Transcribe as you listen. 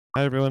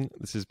Hi everyone,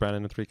 this is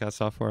Brandon with Recast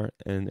Software,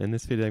 and in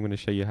this video I'm going to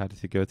show you how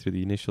to go through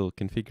the initial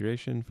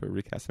configuration for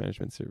Recast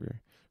Management Server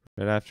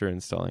right after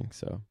installing.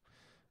 So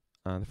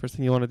the first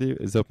thing you want to do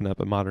is open up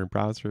a modern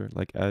browser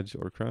like Edge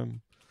or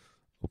Chrome.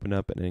 Open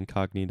up an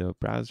incognito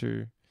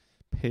browser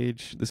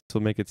page. This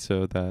will make it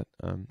so that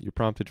you're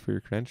prompted for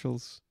your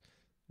credentials,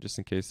 just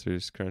in case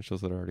there's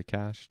credentials that are already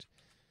cached.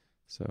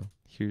 So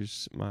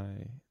here's my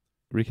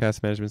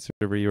Recast Management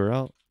Server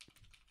URL.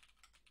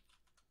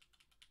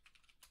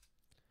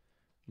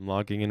 I'm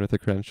logging in with the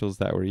credentials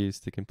that were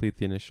used to complete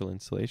the initial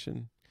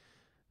installation.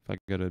 If I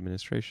go to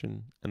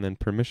administration and then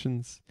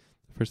permissions,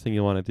 the first thing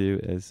you want to do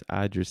is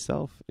add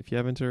yourself if you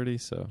haven't already.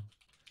 So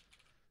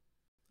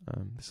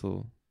this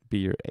will be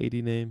your AD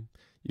name.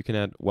 You can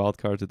add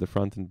wildcards at the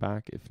front and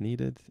back if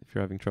needed, if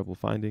you're having trouble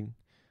finding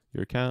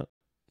your account.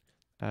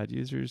 Add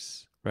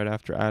users. Right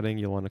after adding,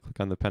 you'll want to click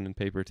on the pen and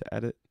paper to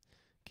edit.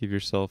 Give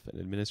yourself an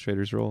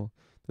administrator's role.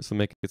 This will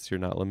make it so you're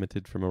not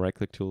limited from a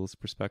right-click tools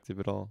perspective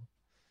at all.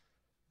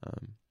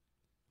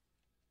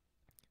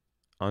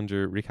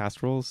 Under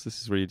recast roles,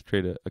 this is where you'd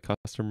create a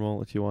custom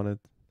role if you wanted.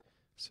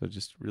 So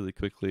just really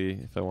quickly,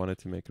 if I wanted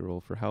to make a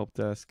role for help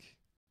desk,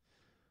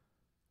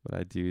 what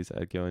I'd do is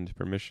I'd go into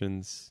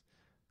permissions,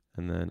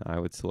 and then I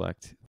would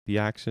select the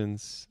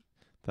actions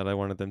that I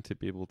wanted them to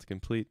be able to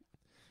complete,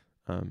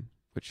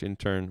 which in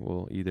turn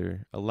will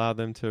either allow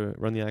them to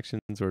run the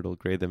actions or it'll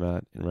grade them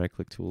out in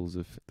right-click tools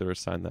if they're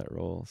assigned that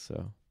role.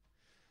 So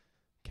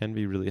can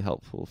be really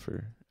helpful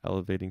for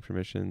elevating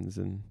permissions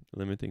and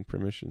limiting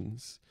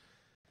permissions.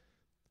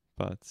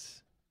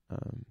 But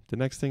the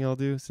next thing I'll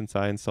do, since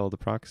I installed a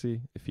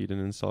proxy, if you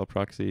didn't install a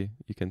proxy,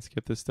 you can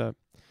skip this step.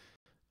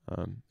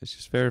 It's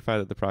just verify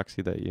that the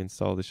proxy that you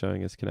installed is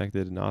showing is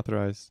connected and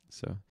authorized.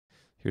 So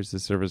here's the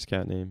service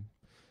account name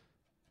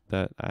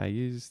that I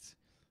used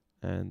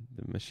and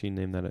the machine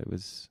name that it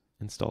was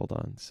installed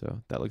on.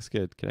 So that looks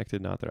good,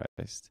 connected and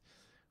authorized.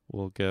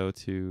 We'll go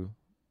to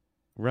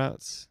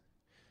routes.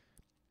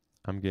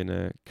 I'm going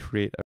to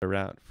create a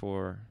route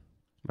for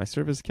my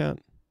service account.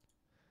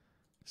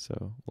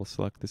 So we'll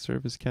select the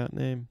service account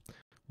name.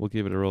 We'll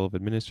give it a role of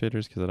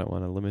administrators because I don't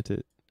want to limit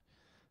it.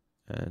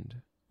 And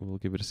we'll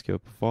give it a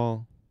scope of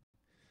all.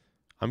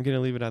 I'm going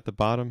to leave it at the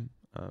bottom.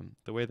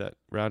 The way that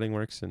routing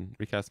works in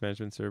Recast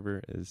Management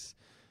Server is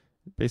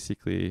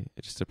basically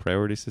just a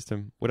priority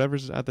system.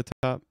 Whatever's at the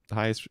top, the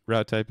highest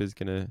route type is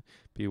going to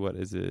be what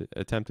is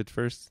attempted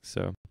first.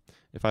 So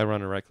if I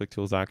run a right-click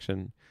tools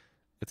action,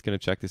 it's going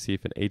to check to see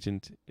if an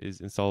agent is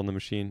installed on the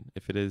machine.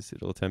 If it is,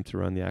 it'll attempt to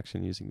run the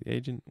action using the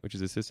agent, which is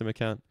a system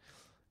account.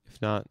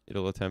 If not,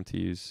 it'll attempt to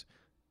use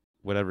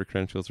whatever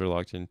credentials are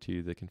logged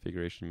into the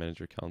configuration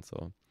manager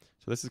console.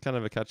 So this is kind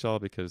of a catch-all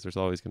because there's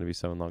always going to be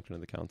someone logged into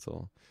the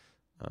console.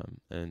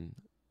 And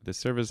the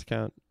service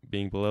account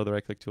being below the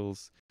right-click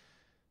tools,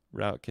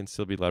 route can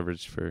still be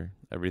leveraged for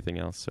everything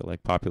else. So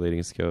like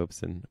populating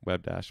scopes and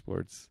web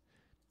dashboards.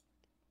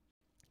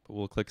 But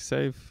we'll click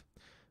save.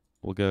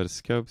 We'll go to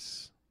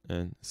scopes.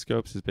 And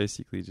scopes is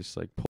basically just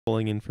like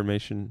pulling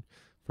information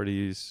for to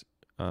use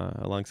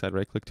alongside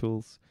right-click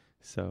tools.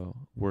 So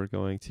we're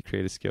going to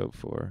create a scope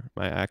for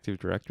my Active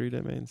Directory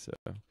domain. So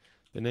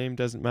the name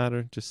doesn't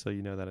matter, just so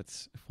you know that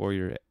it's for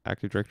your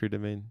Active Directory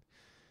domain.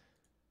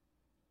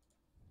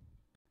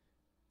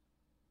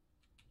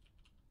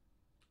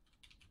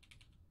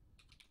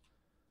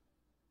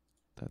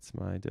 That's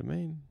my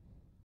domain.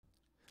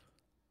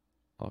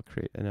 I'll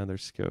create another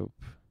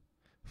scope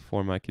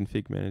for my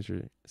config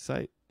manager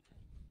site.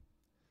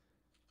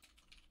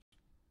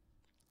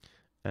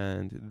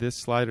 And this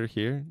slider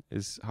here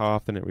is how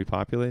often it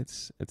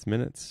repopulates. It's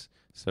minutes,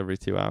 so every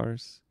 2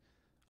 hours,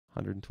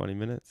 120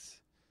 minutes.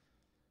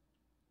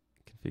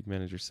 Config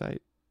manager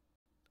site.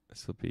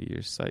 This will be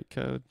your site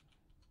code.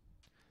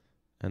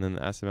 And then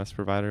the SMS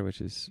provider,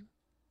 which is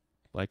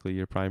likely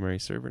your primary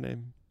server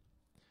name.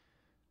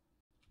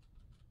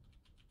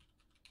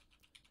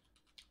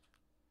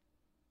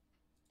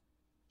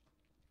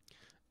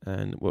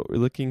 And what we're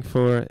looking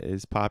for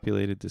is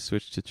populated to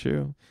switch to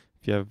true.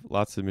 If you have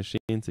lots of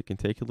machines, it can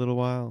take a little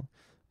while,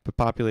 but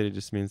populated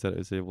just means that it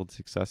was able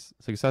to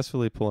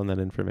successfully pull in that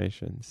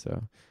information.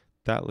 So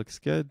that looks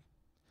good.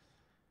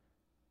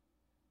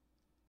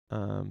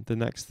 The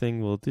next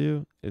thing we'll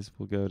do is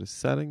we'll go to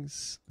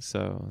settings.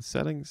 So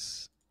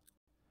settings,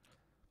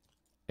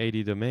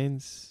 AD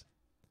domains.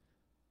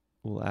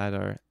 We'll add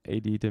our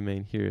AD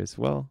domain here as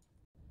well.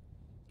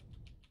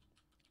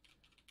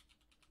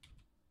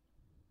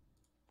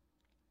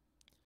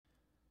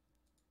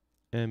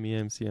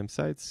 MEM/CM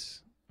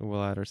sites.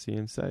 We'll add our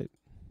CM site.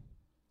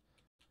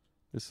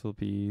 This will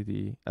be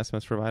the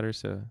SMS provider,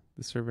 so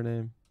the server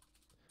name.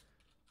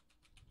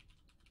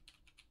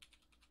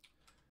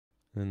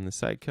 And the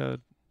site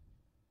code.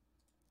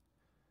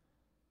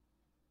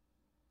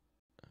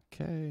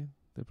 Okay,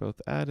 they're both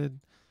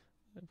added.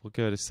 We'll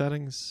go to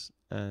settings,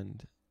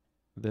 and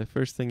the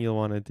first thing you'll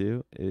want to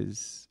do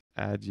is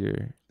add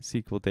your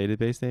SQL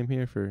database name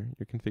here for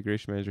your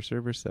configuration manager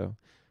server. So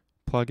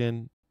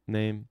plugin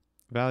name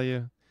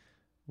value.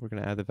 We're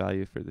going to add the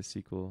value for the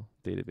SQL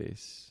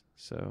database.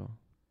 So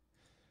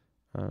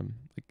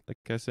Like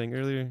I was saying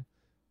earlier,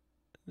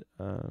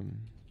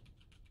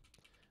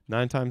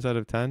 9 times out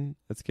of 10,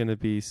 it's going to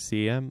be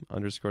CM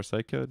underscore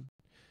site code.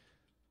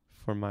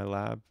 For my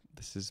lab,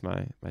 this is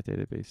my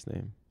database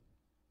name.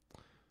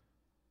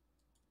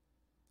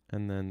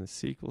 And then the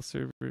SQL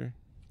server.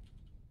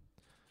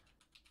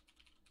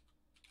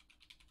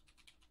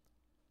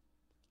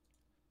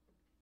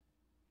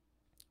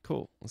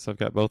 Cool. So I've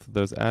got both of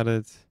those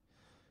added.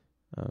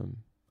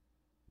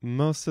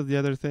 Most of the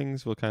other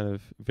things will kind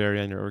of vary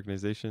on your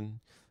organization.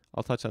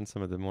 I'll touch on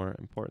some of the more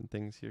important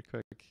things here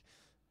quick.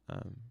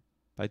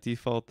 By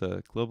default,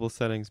 the global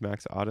settings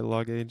max audit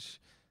log age.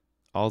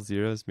 All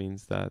zeros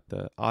means that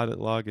the audit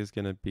log is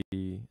going to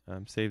be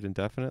saved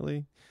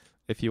indefinitely.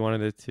 If you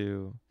wanted it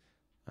to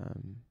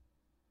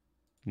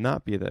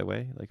not be that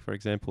way, like for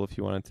example, if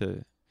you wanted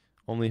to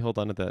only hold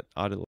on to that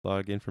audit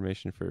log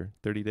information for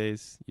 30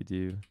 days, you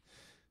do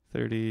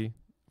 30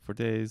 for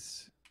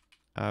days,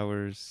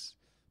 hours,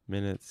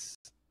 minutes,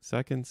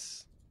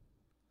 seconds,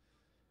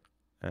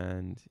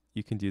 and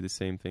you can do the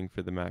same thing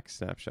for the max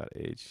snapshot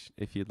age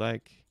if you'd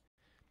like.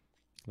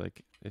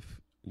 Like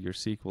if your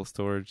SQL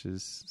storage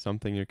is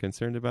something you're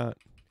concerned about,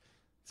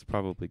 it's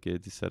probably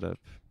good to set up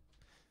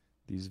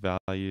these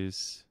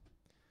values.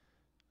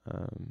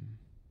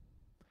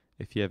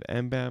 If you have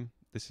MBAM,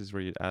 this is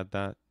where you'd add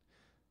that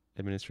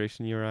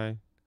administration URI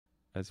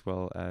as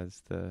well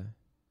as the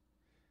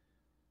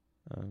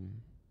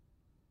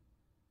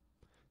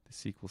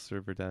SQL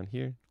server down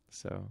here.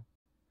 So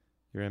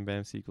your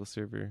MBAM SQL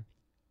server.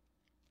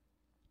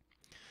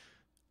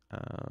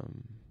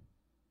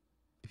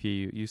 If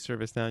you use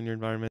ServiceNow in your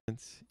environment,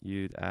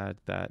 you'd add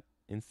that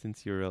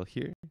instance URL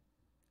here.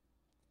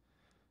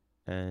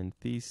 And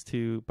these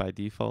two by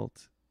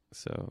default,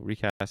 so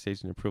recast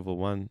agent approval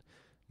 1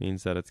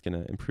 means that it's going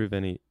to approve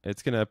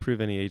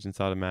any agents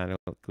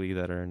automatically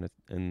that are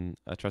in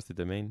a trusted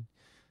domain.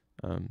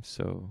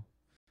 So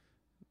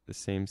the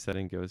same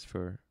setting goes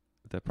for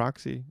the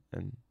proxy,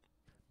 and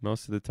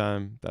most of the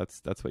time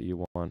that's what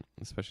you want,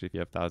 especially if you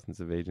have thousands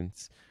of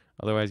agents.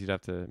 Otherwise, you'd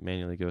have to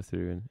manually go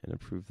through and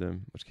approve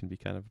them, which can be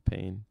kind of a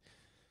pain.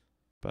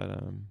 But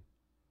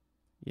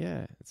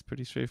yeah, it's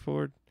pretty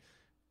straightforward.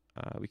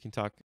 We can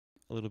talk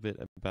a little bit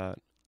about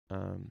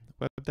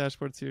web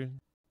dashboards here.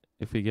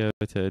 If we go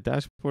to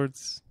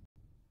dashboards,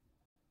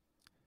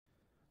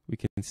 we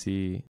can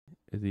see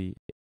the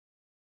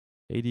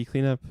AD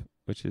cleanup,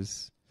 which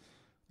is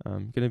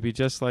going to be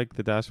just like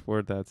the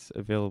dashboard that's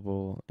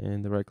available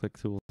in the right-click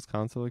tools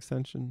console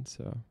extension.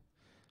 So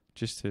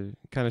just to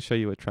kind of show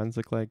you what trends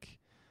look like,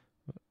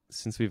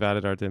 since we've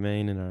added our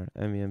domain in our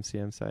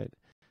MEMCM site,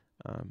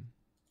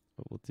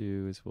 what we'll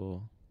do is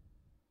we'll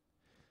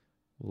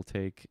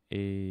take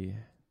a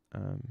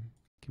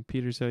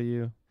computers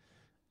OU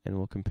and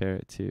we'll compare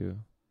it to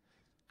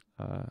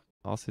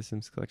all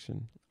systems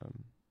collection.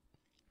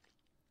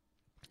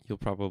 You'll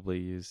probably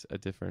use a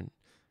different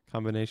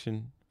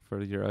combination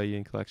for your OU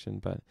and collection,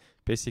 but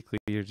basically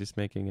you're just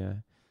making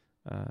a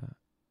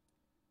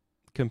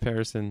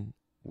comparison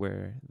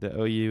where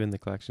the OU and the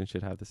collection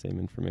should have the same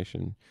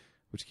information,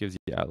 which gives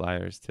you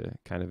outliers to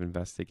kind of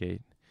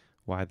investigate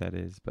why that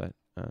is. But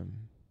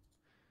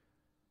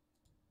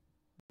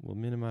we'll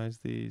minimize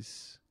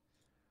these.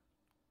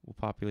 We'll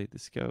populate the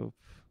scope.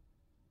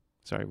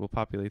 Sorry, we'll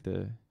populate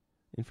the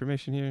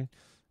information here.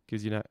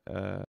 Gives you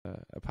a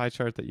pie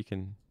chart that you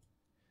can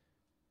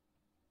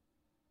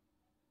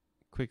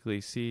quickly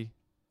see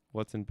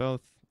what's in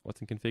both, what's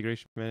in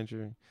Configuration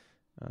Manager,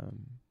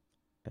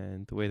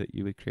 and the way that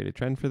you would create a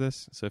trend for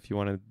this. So if you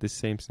wanted this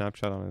same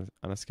snapshot on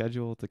a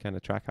schedule to kind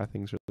of track how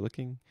things are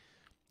looking,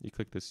 you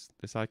click this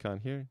icon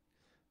here,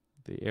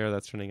 the arrow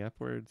that's turning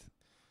upward.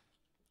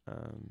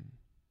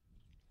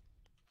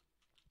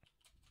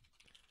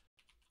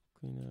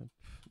 Clean up.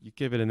 You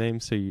give it a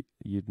name so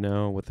you'd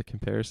know what the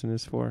comparison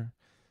is for,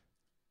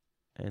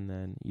 and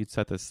then you'd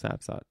set the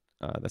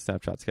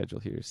snapshot schedule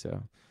here.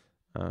 So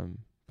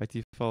by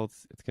default,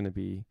 it's going to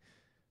be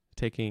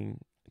taken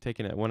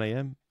at 1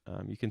 a.m.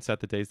 You can set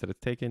the days that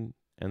it's taken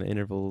and the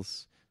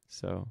intervals.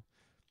 So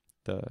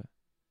the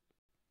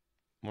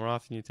more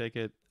often you take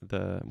it,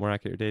 the more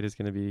accurate data is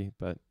going to be,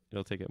 but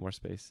it'll take up more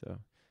space. So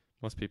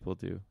most people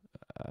do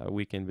a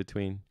week in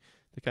between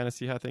to kind of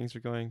see how things are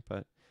going,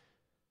 but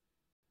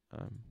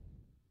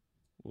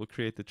we'll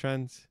create the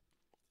trends.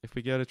 If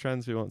we go to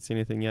trends, we won't see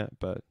anything yet,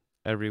 but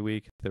every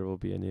week there will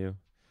be a new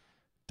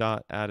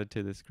dot added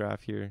to this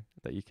graph here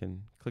that you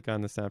can click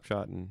on the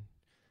snapshot and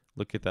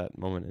look at that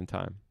moment in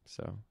time.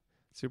 So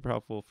super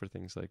helpful for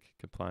things like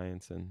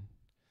compliance, and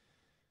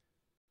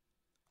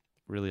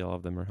really all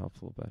of them are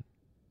helpful, but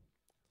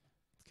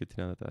it's good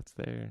to know that that's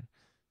there.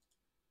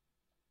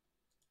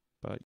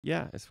 But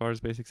yeah, as far as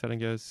basic setting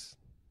goes,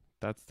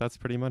 that's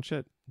pretty much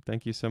it.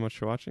 Thank you so much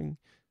for watching.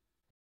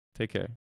 Take care.